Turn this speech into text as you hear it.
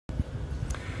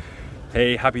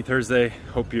Hey, happy Thursday.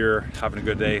 Hope you're having a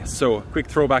good day. So, quick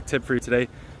throwback tip for you today.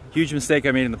 Huge mistake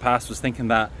I made in the past was thinking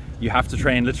that you have to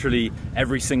train literally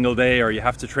every single day, or you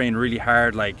have to train really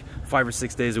hard like 5 or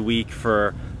 6 days a week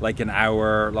for like an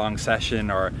hour long session,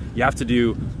 or you have to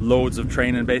do loads of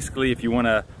training basically if you want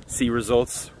to see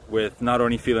results with not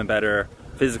only feeling better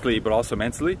physically but also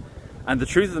mentally. And the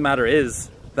truth of the matter is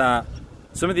that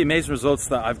some of the amazing results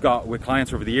that I've got with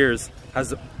clients over the years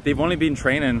they've only been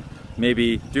training,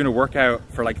 maybe doing a workout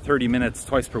for like 30 minutes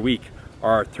twice per week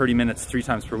or 30 minutes 3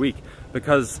 times per week.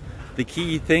 Because the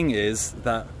key thing is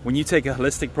that when you take a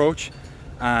holistic approach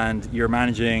and you're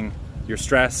managing your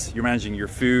stress, you're managing your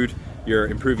food, you're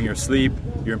improving your sleep,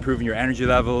 you're improving your energy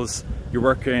levels, you're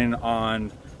working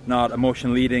on not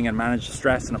emotion leading and manage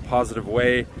stress in a positive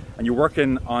way, and you're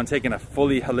working on taking a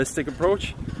fully holistic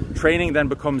approach, training then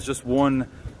becomes just one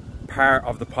part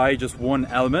of the pie, just one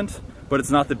element, but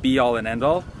it's not the be all and end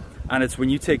all. And it's when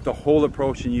you take the whole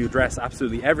approach and you address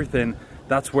absolutely everything,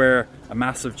 that's where a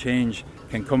massive change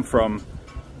can come from,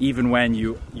 even when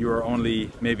you're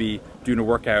only maybe doing a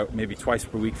workout maybe twice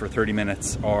per week for 30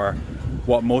 minutes, or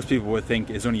what most people would think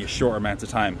is only a short amount of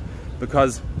time.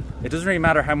 Because it doesn't really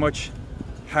matter how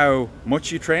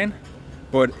much you train,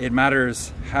 but it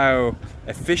matters how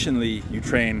efficiently you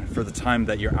train for the time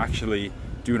that you're actually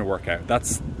doing a workout.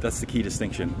 That's the key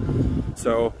distinction.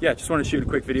 So yeah, just want to shoot a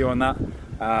quick video on that.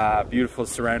 Beautiful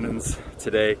surroundings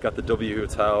today. Got the W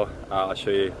Hotel. I'll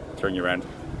show you, turn you around.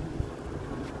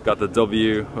 Got the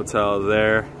W Hotel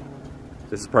there.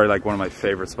 This is probably like one of my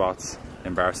favorite spots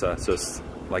in Barca. It's just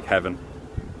like heaven.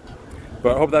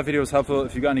 But I hope that video was helpful.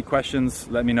 If you got any questions,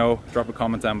 let me know. Drop a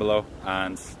comment down below,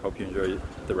 and hope you enjoy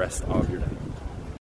the rest of your day.